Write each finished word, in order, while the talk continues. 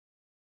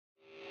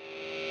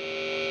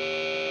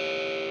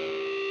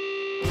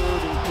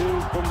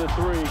from the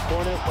three.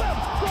 Corner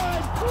left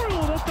side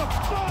through. That's the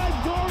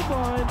 5-yard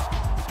line.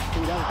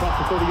 Down across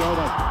the 30-yard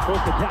line.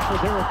 First the tackle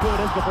there is good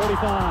as the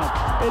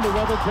 45. Into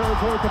Rebel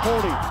territory to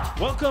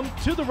 40. Welcome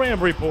to the Ram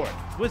Report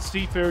with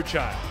Steve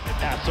Fairchild. And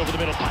pass over the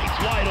middle.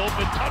 Pikes wide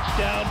open.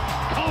 Touchdown,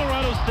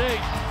 Colorado State.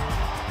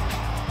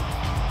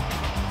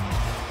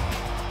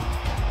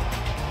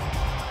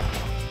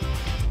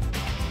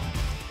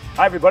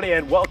 Hi, everybody,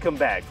 and welcome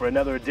back for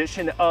another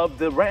edition of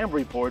the Ram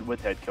Report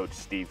with head coach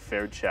Steve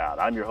Fairchild.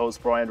 I'm your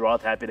host, Brian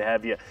Roth. Happy to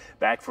have you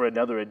back for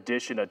another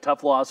edition. A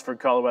tough loss for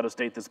Colorado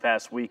State this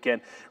past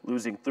weekend,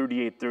 losing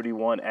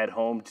 38-31 at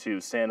home to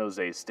San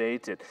Jose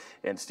State.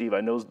 And Steve,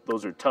 I know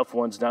those are tough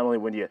ones, not only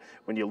when you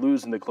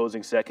lose in the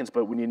closing seconds,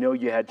 but when you know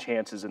you had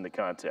chances in the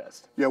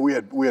contest. Yeah, we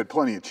had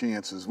plenty of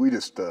chances. We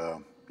just,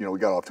 we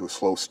got off to a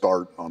slow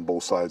start on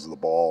both sides of the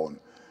ball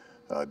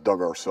and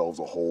dug ourselves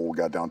a hole. We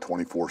got down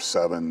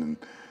 24-7 and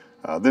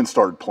then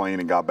started playing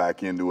and got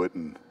back into it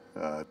and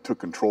took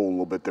control a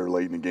little bit there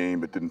late in the game,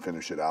 but didn't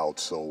finish it out.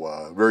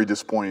 So very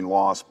disappointing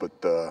loss, but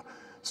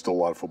still a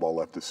lot of football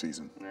left this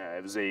season. Yeah,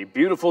 it was a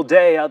beautiful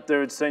day out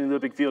there at St.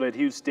 Olympic Field at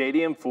Hughes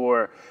Stadium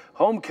for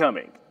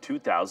Homecoming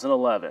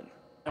 2011.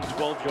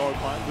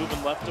 12-yard line,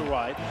 moving left to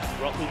right.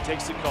 Rutley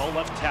takes the call,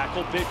 left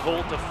tackle, big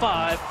hole to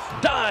 5,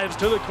 dives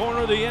to the corner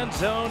of the end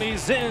zone.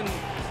 He's in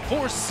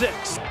for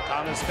 6.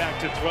 Thomas back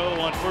to throw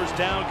on first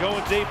down,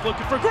 going deep,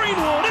 looking for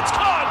Greenwood. It's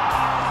caught!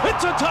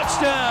 It's a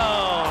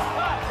touchdown!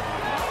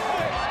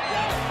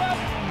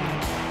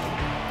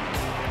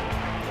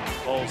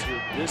 Balls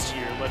here this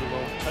year, let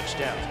alone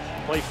touchdowns.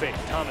 Play fake.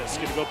 Thomas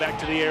going to go back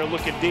to the air,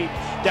 looking deep.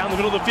 Down the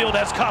middle of the field,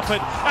 has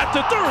Coffin at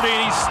the 30.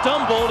 He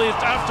stumbled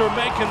after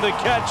making the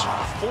catch.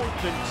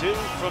 4th and 2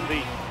 from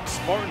the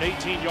Spartan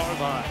 18-yard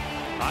line.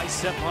 High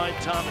step behind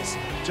Thomas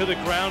to the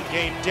ground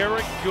game.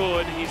 Derek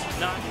Good, he's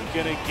not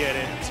going to get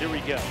it. Here we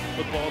go.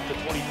 Football at the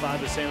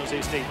 25 of San Jose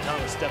State.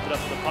 Thomas stepping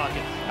up in the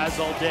pocket, as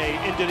all day,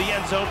 into the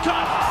end zone.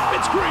 Cut!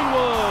 It's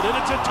Greenwood, and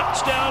it's a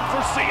touchdown for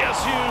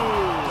CSU.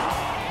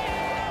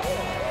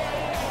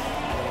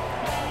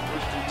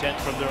 1st and 10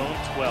 from their own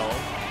 12.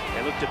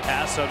 They look to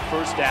pass on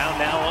first down,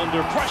 now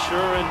under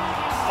pressure, and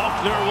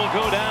Faulkner will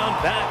go down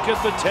back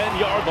at the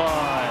 10-yard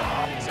line.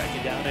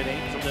 2nd down and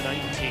 8 from the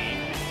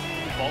 19.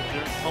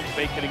 Faulkner, pump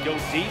fake, going to go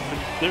deep, and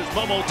there's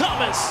Momo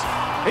Thomas.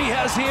 He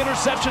has the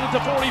interception at the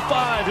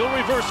 45. He'll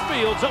reverse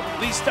fields. Oh,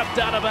 he stepped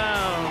out of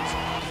bounds.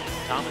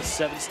 Thomas,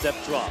 7-step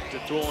drop to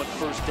throw on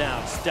first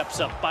down.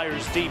 Steps up,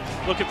 fires deep,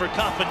 looking for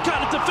Kaufman.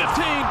 Got it to 15,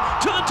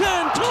 to the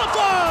 10, to the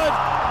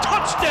 5.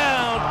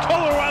 Touchdown,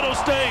 Colorado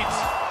State.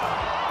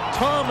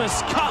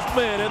 Thomas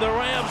Kaufman, and the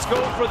Rams go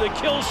for the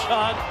kill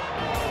shot.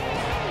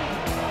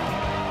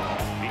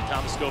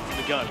 Thomas go from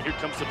the gun. Here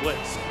comes the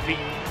blitz. Pete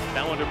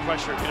now under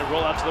pressure. Going to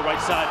roll out to the right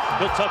side.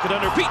 He'll tuck it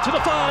under. Pete to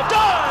the 5.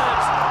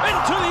 Dives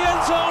into the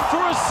end zone for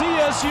a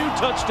CSU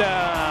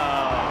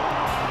touchdown.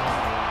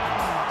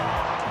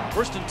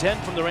 1st and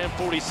 10 from the Ram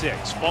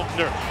 46.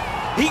 Faulkner.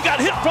 He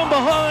got hit from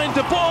behind.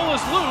 The ball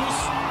is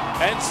loose.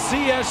 And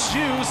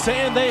CSU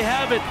saying they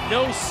have it.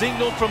 No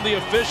signal from the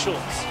officials.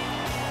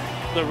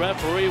 The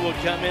referee will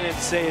come in and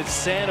say it's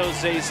San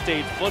Jose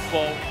State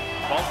football.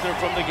 Faulkner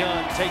from the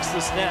gun, takes the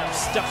snap,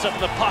 steps up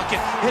in the pocket,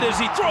 hit as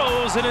he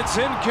throws, and it's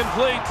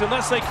incomplete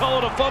unless they call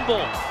it a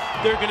fumble.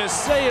 They're going to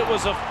say it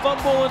was a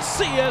fumble, and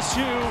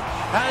CSU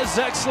has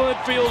excellent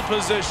field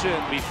position.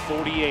 Be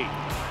 48.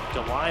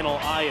 DeLine will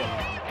eye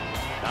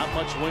it. Not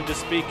much wind to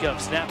speak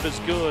of. Snap is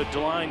good.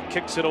 DeLine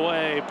kicks it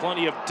away.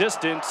 Plenty of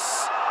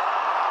distance.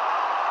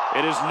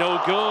 It is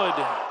no good.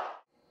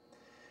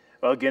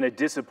 Well, again, a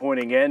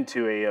disappointing end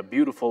to a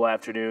beautiful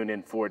afternoon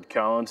in Fort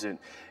Collins.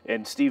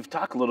 And Steve,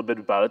 talk a little bit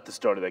about at the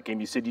start of that game.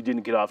 You said you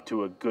didn't get off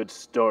to a good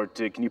start.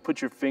 Can you put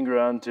your finger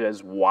on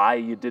as why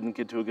you didn't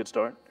get to a good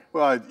start?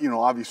 Well,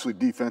 obviously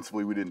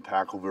defensively we didn't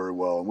tackle very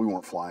well, and we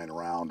weren't flying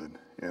around.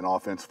 And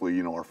offensively,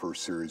 our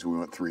first series we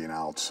went 3 and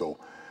out. So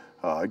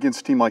against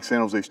a team like San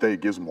Jose State,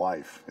 it gives them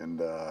life.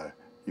 And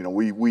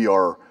we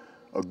are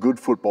a good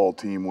football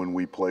team when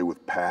we play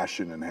with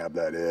passion and have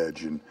that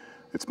edge. And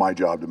it's my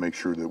job to make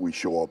sure that we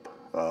show up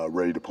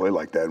ready to play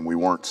like that, and we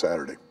weren't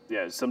Saturday.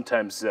 Yeah,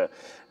 sometimes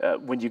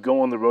when you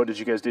go on the road, as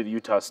you guys did at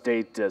Utah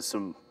State,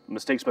 some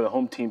mistakes by the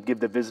home team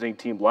give the visiting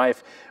team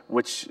life,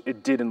 which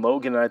it did in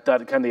Logan, and I thought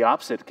kind of the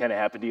opposite kind of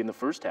happened to you in the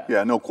first half.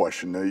 Yeah, no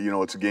question.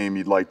 It's a game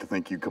you'd like to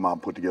think you'd come out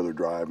and put together a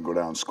drive and go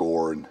down and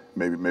score and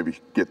maybe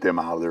get them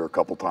out of there a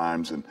couple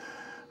times. And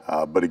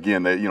but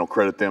again, they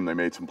credit them. They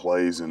made some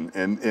plays,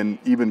 and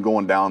even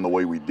going down the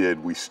way we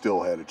did, we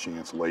still had a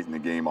chance late in the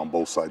game on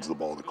both sides of the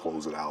ball to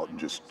close it out, and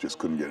just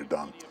couldn't get it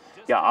done.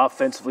 Yeah,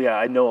 offensively,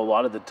 I know a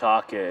lot of the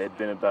talk had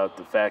been about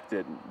the fact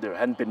that there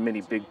hadn't been many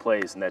big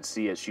plays in that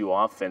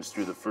CSU offense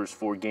through the first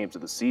 4 games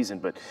of the season,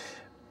 but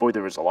boy,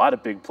 there was a lot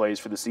of big plays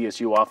for the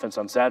CSU offense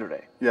on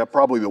Saturday. Yeah,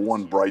 probably the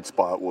one bright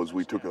spot was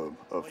we took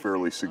a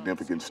fairly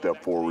significant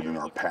step forward in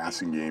our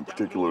passing game,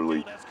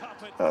 particularly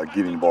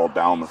getting the ball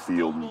down the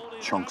field and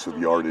chunks of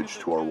yardage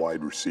to our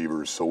wide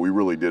receivers. So we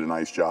really did a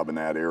nice job in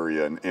that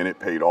area, and it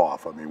paid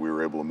off. I mean, we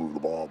were able to move the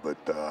ball,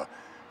 but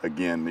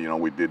again, you know,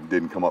 we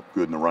didn't come up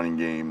good in the running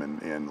game,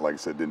 and like I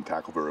said, didn't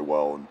tackle very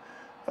well. And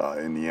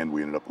in the end,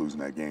 we ended up losing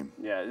that game.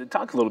 Yeah,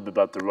 talk a little bit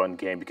about the run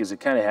game, because it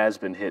kind of has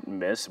been hit and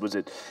miss. Was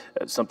it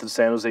something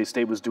San Jose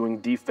State was doing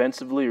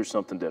defensively or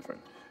something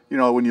different? You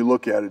know, when you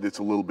look at it, it's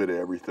a little bit of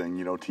everything.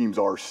 You know, teams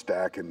are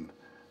stacking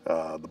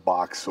the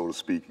box, so to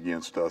speak,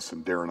 against us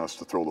and daring us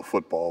to throw the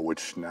football,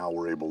 which now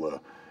we're able to,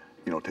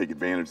 you know, take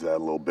advantage of that a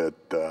little bit.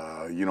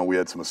 You know, we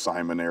had some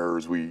assignment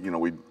errors. We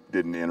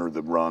didn't enter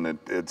the run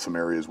at some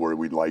areas where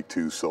we'd like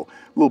to. So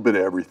a little bit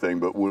of everything,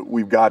 but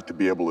we've got to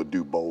be able to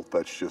do both.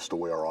 That's just the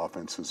way our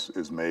offense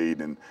is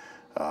made. And,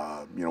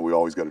 you know, we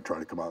always got to try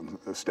to come out and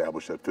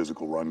establish that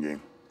physical run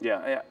game.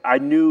 Yeah, I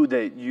knew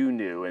that you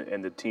knew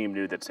and the team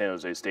knew that San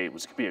Jose State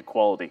was going to be a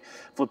quality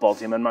football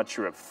team. I'm not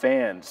sure if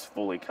fans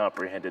fully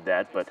comprehended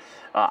that, but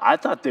I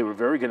thought they were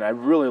very good. I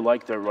really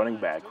liked their running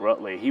back,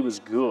 Rutley. He was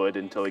good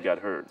until he got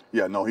hurt.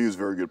 Yeah, no, he was a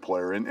very good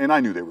player, and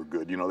I knew they were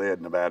good. You know, they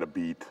had Nevada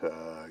beat.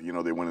 You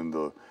know, they went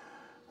into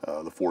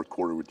the fourth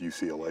quarter with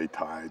UCLA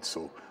tied,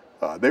 so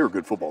they were a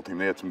good football team.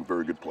 They had some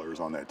very good players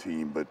on that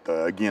team, but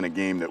again, a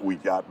game that we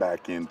got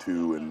back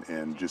into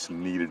and just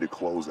needed to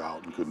close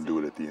out and couldn't do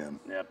it at the end.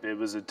 Yep, it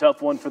was a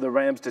tough one for the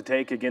Rams to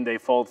take. Again, they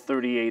fall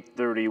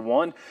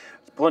 38-31.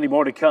 Plenty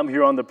more to come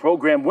here on the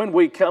program. When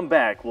we come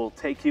back, we'll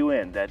take you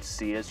in that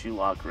CSU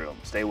locker room.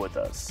 Stay with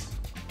us.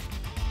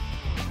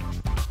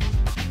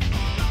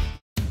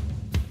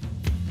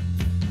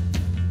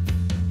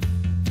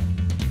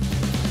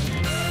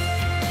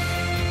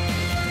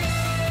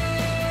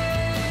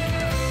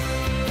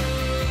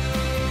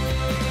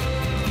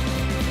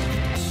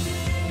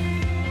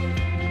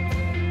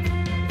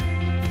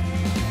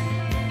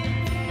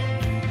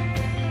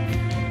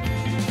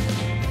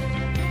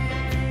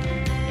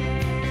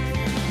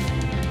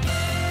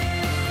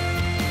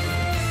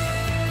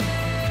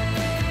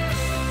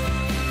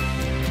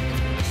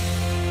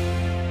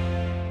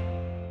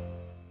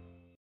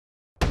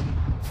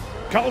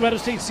 Colorado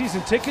State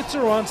season tickets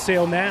are on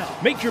sale now.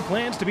 Make your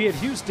plans to be at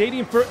Hughes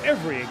Stadium for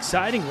every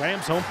exciting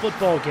Rams home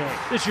football game.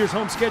 This year's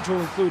home schedule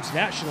includes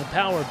National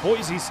Power,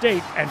 Boise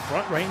State, and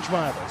Front Range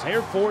rivals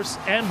Air Force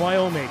and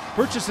Wyoming.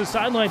 Purchase a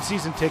sideline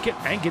season ticket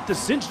and get the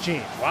Cinch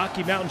Chain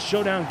Rocky Mountain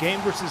Showdown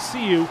game versus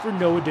CU for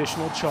no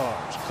additional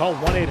charge. Call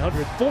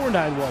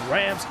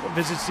 1-800-491-RAMS or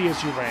visit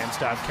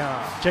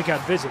CSURams.com. Check out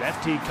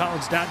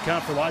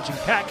visitftcollins.com for lodging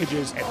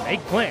packages and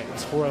make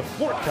plans for a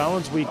Fort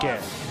Collins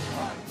weekend.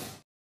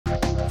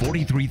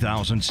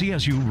 43,000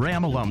 CSU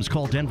Ram alums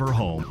call Denver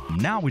home.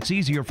 Now it's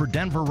easier for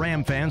Denver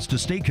Ram fans to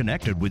stay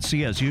connected with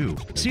CSU.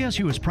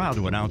 CSU is proud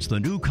to announce the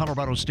new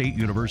Colorado State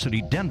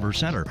University Denver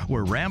Center,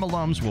 where Ram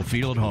alums will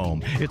feel at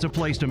home. It's a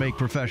place to make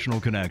professional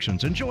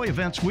connections, enjoy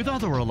events with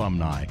other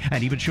alumni,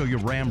 and even show your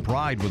Ram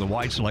pride with a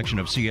wide selection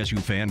of CSU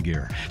fan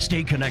gear.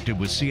 Stay connected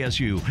with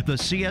CSU, the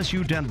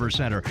CSU Denver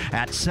Center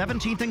at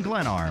 17th and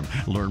Glenarm.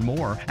 Learn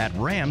more at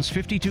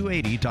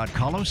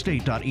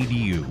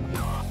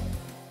rams5280.colostate.edu.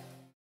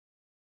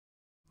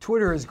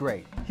 Twitter is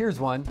great. Here's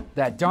one.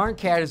 That darn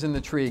cat is in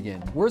the tree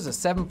again. Where's a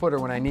 7-footer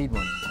when I need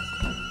one?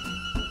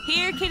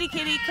 Here, kitty,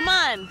 kitty, come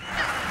on.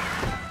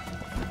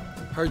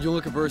 Heard you're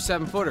looking for a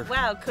 7-footer.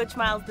 Wow, Coach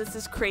Miles, this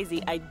is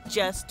crazy. I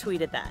just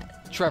tweeted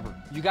that. Trevor,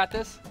 you got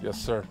this?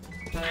 Yes, sir.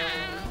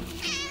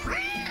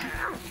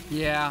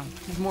 Yeah,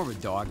 he's more of a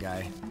dog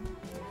guy.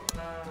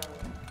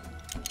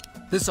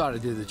 This ought to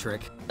do the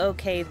trick.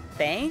 Okay,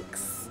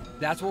 thanks.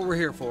 That's what we're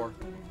here for.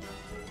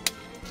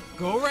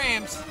 Go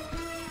Rams!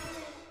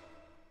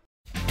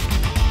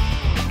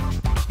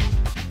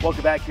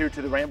 Welcome back here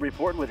to the Ram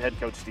Report with head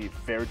coach Steve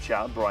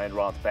Fairchild. Brian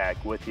Roth back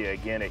with you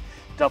again. A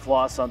tough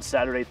loss on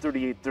Saturday,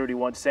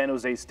 38-31. San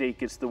Jose State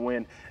gets the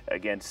win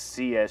against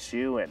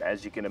CSU, and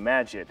as you can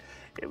imagine,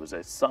 it was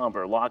a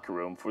somber locker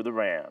room for the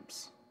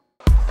Rams.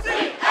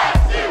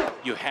 CSU!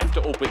 You have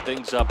to open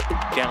things up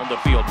down the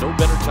field. No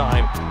better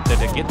time than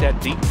to get that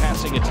deep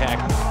passing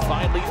attack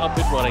finally up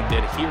and running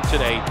than here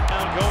today.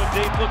 Now going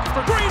deep, looking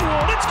for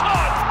Greenwood. It's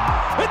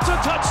caught! It's a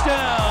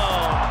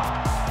touchdown!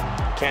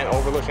 Can't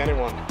overlook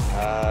anyone.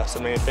 That's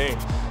the main thing.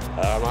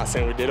 I'm not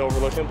saying we did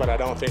overlook him, but I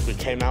don't think we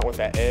came out with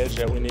that edge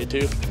that we need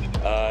to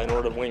in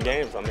order to win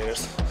games. I mean,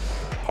 it's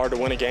hard to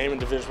win a game in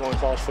Division I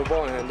college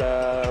football, and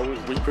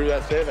we proved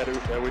that today, that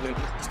we didn't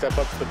step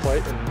up to the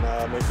plate and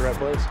make the right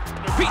plays.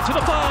 Beat to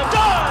the 5,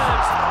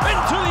 dives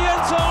into the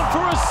end zone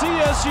for a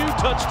CSU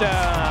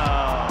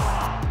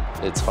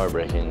touchdown. It's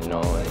heartbreaking, you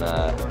know, and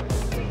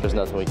there's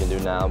nothing we can do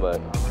now but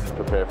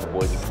prepare for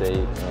Boise State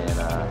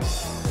and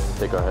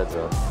pick our heads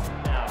up.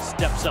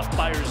 Steps up,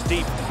 fires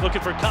deep,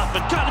 looking for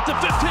Kaufman, got it to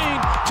 15,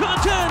 to the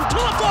 10, to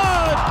the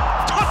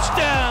 5,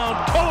 touchdown,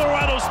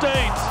 Colorado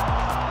State.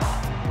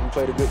 We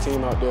played a good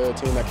team out there, a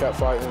team that kept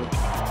fighting. You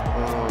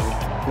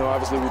know,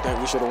 obviously we think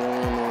we should have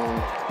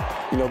won,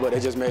 you know, but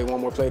they just made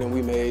one more play than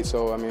we made,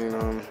 so I mean,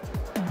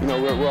 you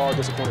know, we're all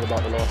disappointed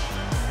about the loss.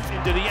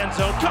 Into the end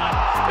zone, cut,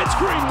 it's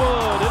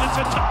Greenwood, and it's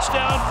a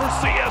touchdown for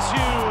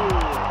CSU.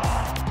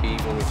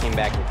 When we came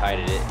back and tied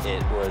it,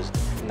 it was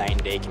night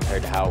and day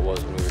compared to how it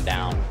was when we were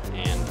down.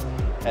 And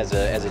as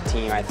a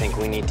team, I think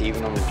we need to,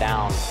 even when we're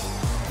down,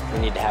 we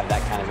need need to have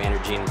that kind of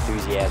energy and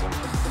enthusiasm.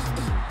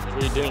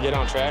 We didn't get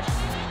on track,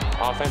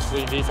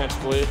 offensively,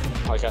 defensively.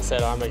 Like I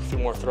said, I'll make a few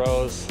more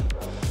throws.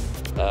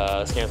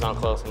 This game's not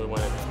close, and we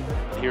win.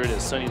 Here it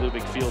is, Sonny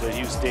Lubick Field at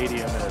Hughes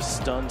Stadium in a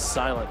stunned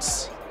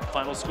silence.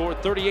 Final score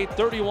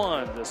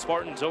 38-31, the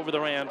Spartans over the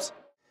Rams.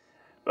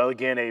 Well,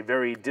 again, a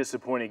very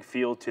disappointing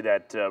feel to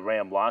that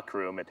Ram locker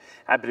room. And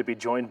happy to be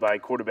joined by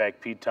quarterback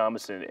Pete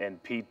Thomas.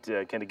 And Pete,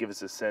 kind of give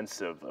us a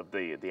sense of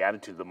the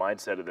attitude, the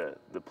mindset of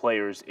the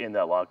players in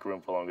that locker room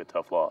following a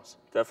tough loss.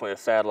 Definitely a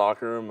sad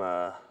locker room,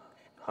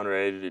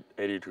 180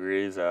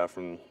 degrees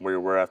from where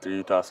we were after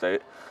Utah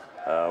State.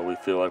 We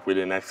feel like we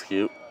didn't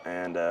execute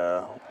and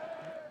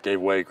gave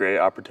away a great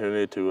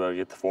opportunity to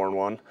get the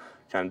 4-1.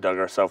 Kind of dug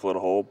ourselves a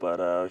little hole, but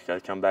got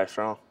to come back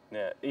strong.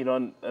 Yeah, you know,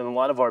 in a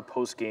lot of our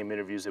post-game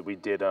interviews that we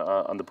did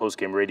on the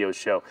post-game radio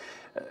show,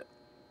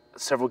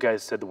 several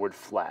guys said the word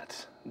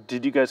flat.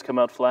 Did you guys come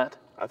out flat?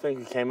 I think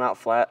we came out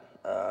flat,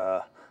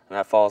 and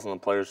that falls on the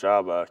players'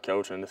 job.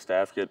 Coach and the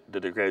staff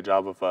did a great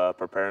job of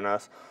preparing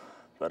us,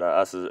 but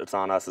it's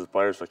on us as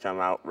players to come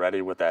out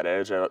ready with that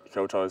edge that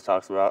Coach always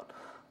talks about,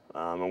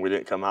 and we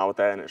didn't come out with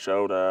that, and it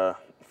showed.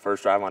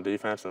 First drive on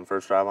defense and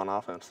first drive on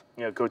offense.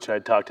 You know, Coach and I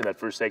talked in that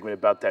first segment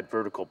about that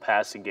vertical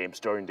passing game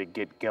starting to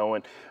get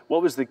going.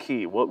 What was the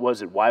key? What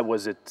was it? Why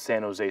was it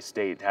San Jose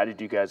State? How did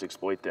you guys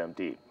exploit them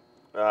deep?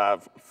 I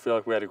feel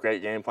like we had a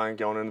great game plan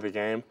going into the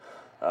game.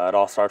 It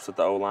all starts with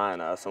the O-line.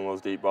 Some of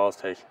those deep balls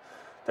take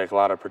a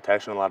lot of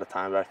protection, a lot of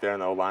time back there,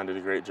 and the O-line did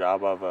a great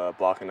job of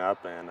blocking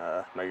up and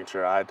making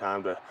sure I had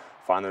time to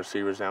find the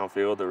receivers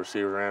downfield. The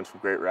receiver ran some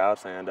great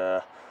routes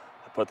and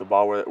put the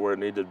ball where it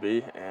needed to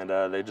be, and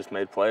they just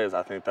made plays.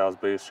 I think that was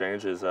the biggest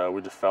change is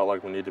we just felt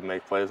like we needed to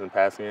make plays in the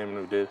passing game, and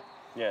we did.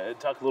 Yeah,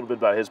 talk a little bit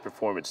about his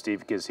performance, Steve,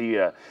 because he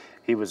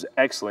was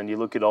excellent. You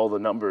look at all the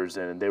numbers,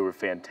 and they were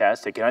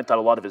fantastic, and I thought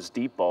a lot of his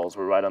deep balls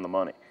were right on the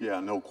money. Yeah,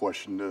 no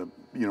question.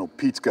 You know,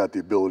 Pete's got the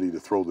ability to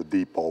throw the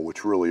deep ball,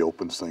 which really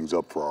opens things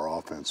up for our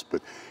offense,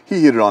 but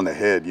he hit it on the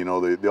head. You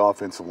know, the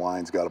offensive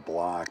line's got to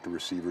block, the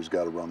receiver's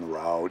got to run the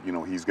route, you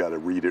know, he's got to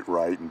read it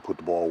right and put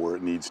the ball where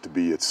it needs to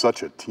be. It's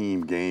such a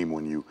team game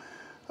when you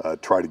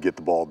try to get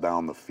the ball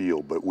down the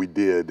field, but we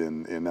did,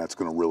 and that's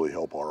going to really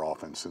help our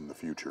offense in the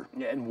future.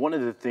 Yeah, and one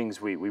of the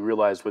things we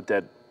realized with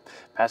that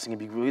passing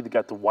game, you really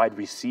got the wide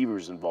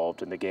receivers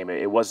involved in the game.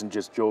 It wasn't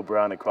just Joe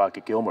Brown and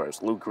Crockett Gilmore.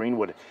 It's Luke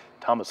Greenwood,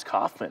 Thomas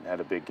Kaufman had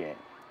a big game.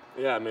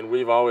 Yeah, I mean,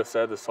 we've always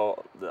said this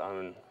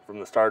from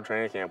the start of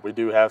training camp, we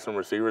do have some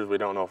receivers. We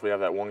don't know if we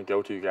have that one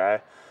go-to guy,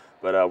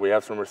 but we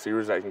have some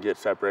receivers that can get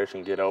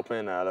separation, get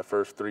open. The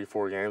first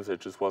 3-4 games, it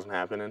just wasn't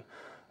happening.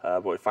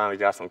 But we finally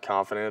got some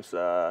confidence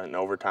in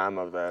overtime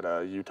of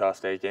that Utah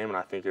State game, and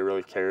I think it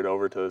really carried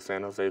over to the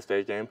San Jose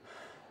State game.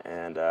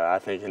 And I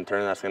think in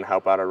turn that's going to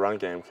help out our run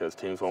game because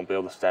teams won't be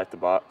able to stack the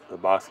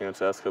box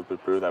against us because we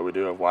proved that we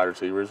do have wide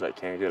receivers that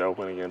can get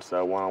open against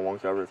one-on-one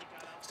coverage.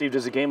 Steve,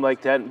 does a game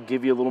like that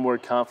give you a little more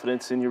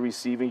confidence in your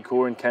receiving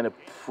core and kind of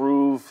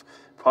prove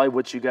probably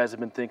what you guys have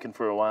been thinking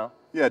for a while?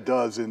 Yeah, it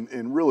does.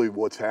 And really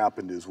what's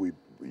happened is we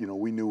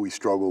knew we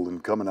struggled,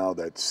 and coming out of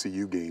that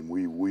CU game,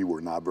 we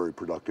were not very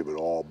productive at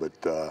all.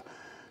 But to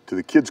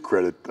the kids'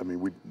 credit, I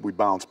mean, we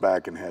bounced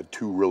back and had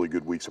 2 really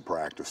good weeks of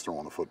practice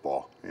throwing the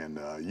football. And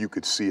you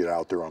could see it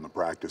out there on the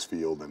practice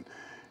field.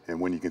 And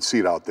when you can see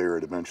it out there,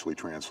 it eventually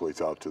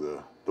translates out to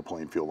the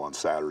playing field on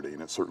Saturday,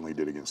 and it certainly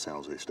did against San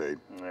Jose State.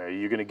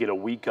 You're going to get a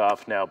week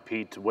off now,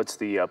 Pete. What's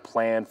the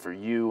plan for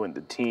you and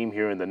the team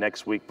here in the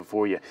next week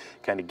before you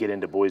kind of get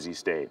into Boise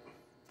State?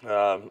 You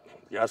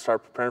got to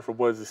start preparing for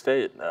Boise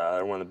State.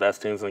 They're one of the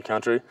best teams in the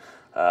country.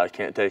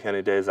 Can't take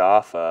any days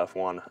off. If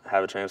we want to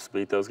have a chance to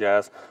beat those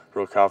guys,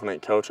 real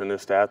confident coach and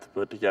his staff to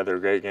put together a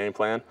great game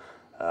plan.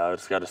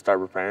 Just got to start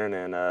preparing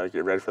and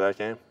get ready for that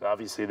game.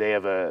 Obviously, they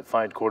have a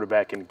fine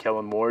quarterback in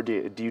Kellen Moore.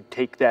 Do you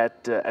take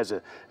that as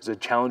a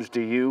challenge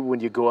to you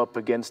when you go up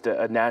against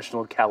a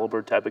national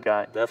caliber type of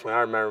guy? Definitely.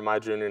 I remember my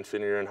junior and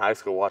senior year in high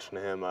school watching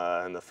him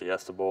in the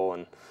Fiesta Bowl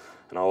and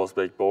all those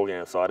big bowl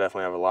games. So I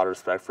definitely have a lot of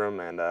respect for him,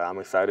 and I'm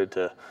excited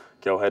to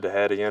go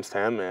head-to-head against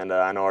him, and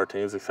I know our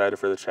team's excited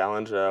for the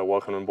challenge.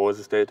 Welcoming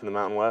Boise State to the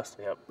Mountain West.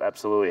 Yep,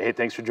 absolutely. Hey,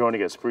 thanks for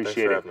joining us.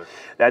 Appreciate it.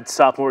 That's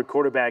sophomore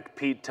quarterback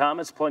Pete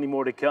Thomas. Plenty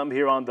more to come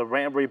here on the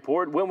Ram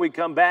Report. When we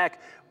come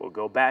back, we'll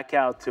go back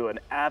out to an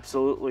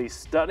absolutely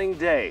stunning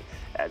day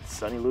at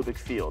Sonny Lubick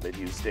Field at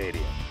Hughes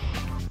Stadium.